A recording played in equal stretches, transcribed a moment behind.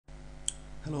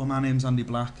Hello, my name's Andy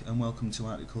Black and welcome to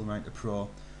Article Writer Pro.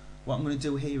 What I'm going to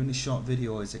do here in this short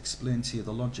video is explain to you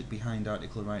the logic behind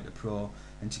Article Writer Pro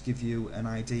and to give you an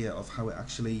idea of how it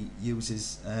actually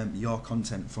uses your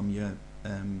content from your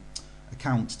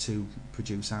account to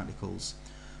produce articles.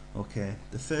 Okay,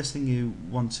 the first thing you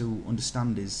want to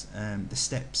understand is the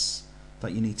steps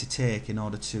that you need to take in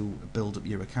order to build up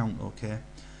your account. Okay,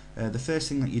 the first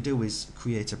thing that you do is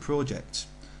create a project.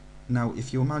 Now,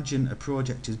 if you imagine a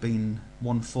project as being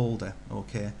one folder,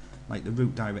 okay, like the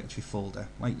root directory folder,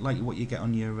 like what you get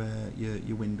on your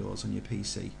Windows on your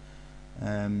PC.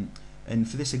 And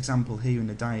for this example here in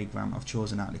the diagram, I've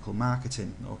chosen article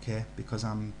marketing, okay, because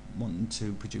I'm wanting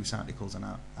to produce articles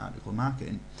on article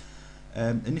marketing.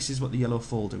 And this is what the yellow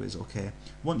folder is, okay.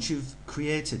 Once you've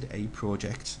created a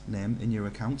project name in your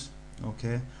account,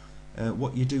 okay,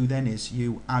 what you do then is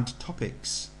you add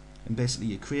topics. And basically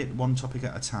you create one topic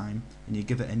at a time and you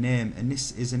give it a name, and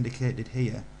this is indicated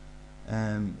here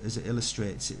as it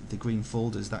illustrates the green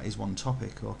folders. That is one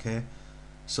topic, okay.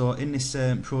 So in this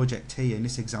project here, in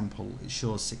this example, it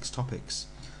shows 6 topics.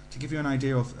 To give you an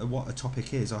idea of what a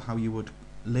topic is or how you would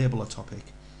label a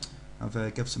topic, I've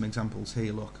given some examples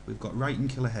here. Look, we've got writing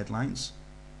killer headlines,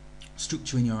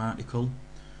 structuring your article,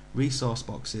 resource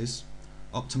boxes,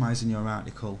 optimizing your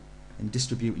article, and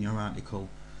distributing your article.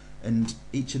 And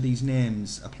each of these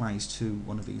names applies to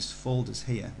one of these folders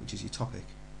here, which is your topic,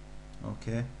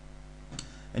 okay.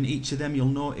 And each of them, you'll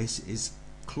notice, is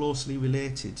closely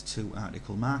related to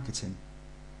article marketing.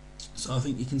 So I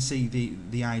think you can see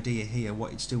the idea here,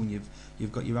 what it's doing.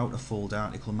 You've got your outer folder,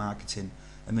 article marketing,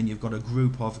 and then you've got a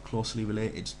group of closely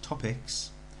related topics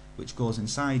which goes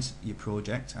inside your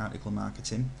project, article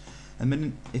marketing. And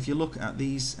then if you look at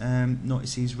these,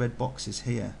 notice these red boxes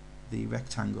here, the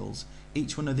rectangles.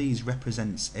 Each one of these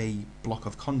represents a block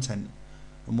of content,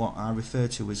 and what I refer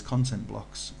to as content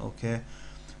blocks, okay.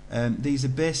 These are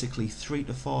basically 3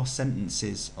 to 4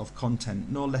 sentences of content,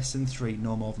 no less than 3,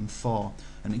 no more than 4,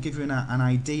 and to give you an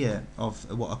idea of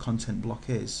what a content block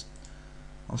is,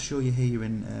 I'll show you here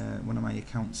in one of my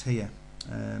accounts here.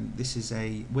 This is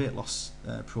a weight loss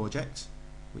project,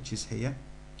 which is here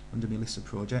under my list of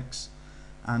projects,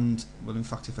 and well, in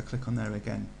fact, if I click on there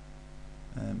again,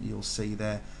 you'll see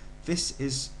there, this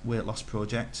is weight loss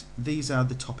project. These are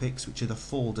the topics, which are the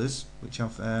folders which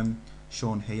I've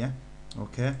shown here,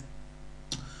 okay,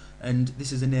 and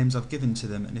this is the names I've given to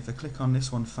them. And if I click on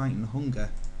this one, fighting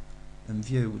hunger, and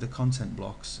view the content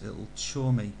blocks, it'll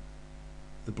show me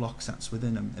the blocks that's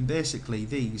within them. And basically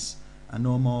these are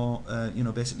no more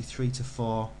basically 3 to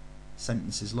 4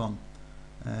 sentences long,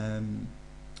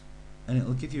 and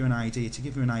it'll give you an idea. To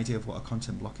give you an idea of what a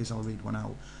content block is, I'll read one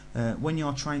out. When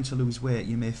you're trying to lose weight,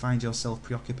 you may find yourself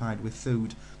preoccupied with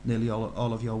food nearly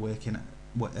all of your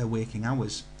waking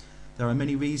hours. There are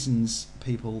many reasons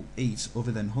people eat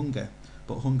other than hunger,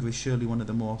 but hunger is surely one of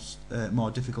the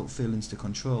more difficult feelings to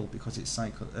control because it's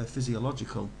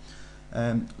physiological.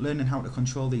 Learning how to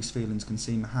control these feelings can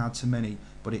seem hard to many,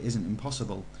 but it isn't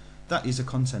impossible. That is a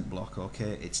content block,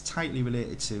 okay. It's tightly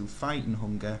related to fighting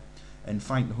hunger, and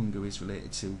fighting hunger is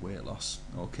related to weight loss,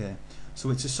 okay. So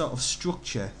it's a sort of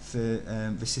structure for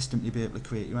the system to be able to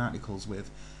create your articles with.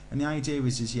 And the idea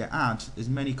is you add as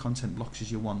many content blocks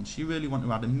as you want. You really want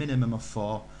to add a minimum of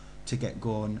 4 to get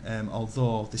going,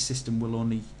 although the system will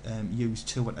only use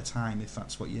 2 at a time if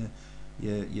that's what you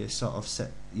sort of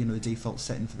set. The default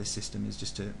setting for this system is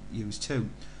just to use 2.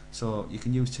 So you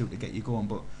can use 2 to get you going,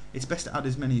 but it's best to add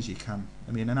as many as you can.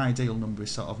 I mean, an ideal number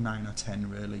is sort of 9 or 10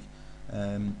 really.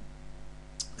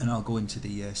 And I'll go into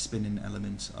the spinning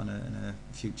element in a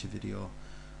future video,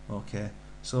 okay.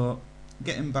 So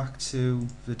getting back to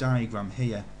the diagram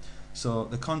here, so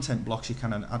the content blocks, you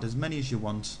can add as many as you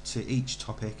want to each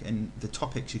topic, and the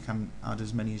topics you can add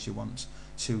as many as you want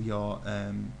to your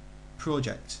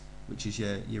project, which is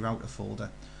your outer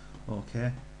folder,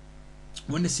 okay.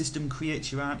 When the system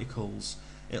creates your articles,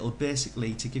 it'll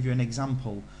basically, to give you an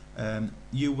example,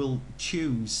 you will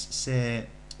choose, say,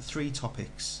 3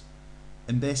 topics,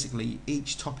 and basically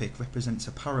each topic represents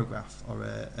a paragraph or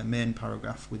a main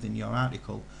paragraph within your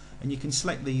article, and you can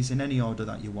select these in any order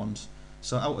that you want.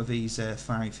 So out of these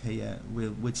 5 here,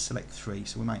 we'd select 3.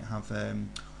 So we might have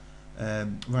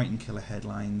writing killer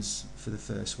headlines for the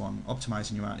first one,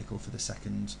 optimizing your article for the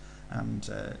second, and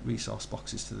resource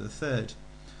boxes for the third.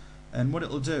 And what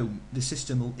it'll do, the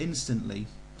system will instantly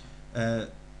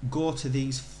go to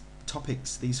these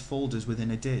topics, these folders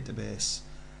within a database,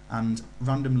 and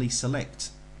randomly select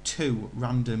 2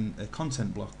 random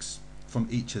content blocks from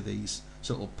each of these.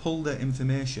 So it'll pull the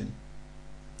information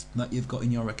that you've got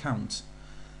in your account,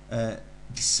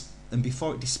 and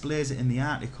before it displays it in the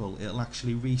article, it'll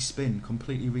actually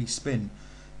completely respin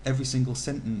every single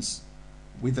sentence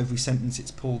with every sentence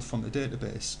it's pulled from the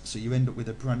database, so you end up with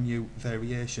a brand new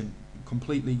variation,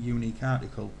 completely unique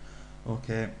article.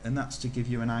 Okay, and that's to give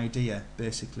you an idea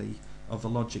basically of the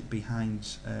logic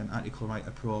behind Article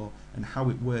Writer Pro and how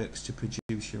it works to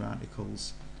produce your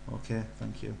articles. Okay,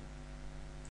 thank you.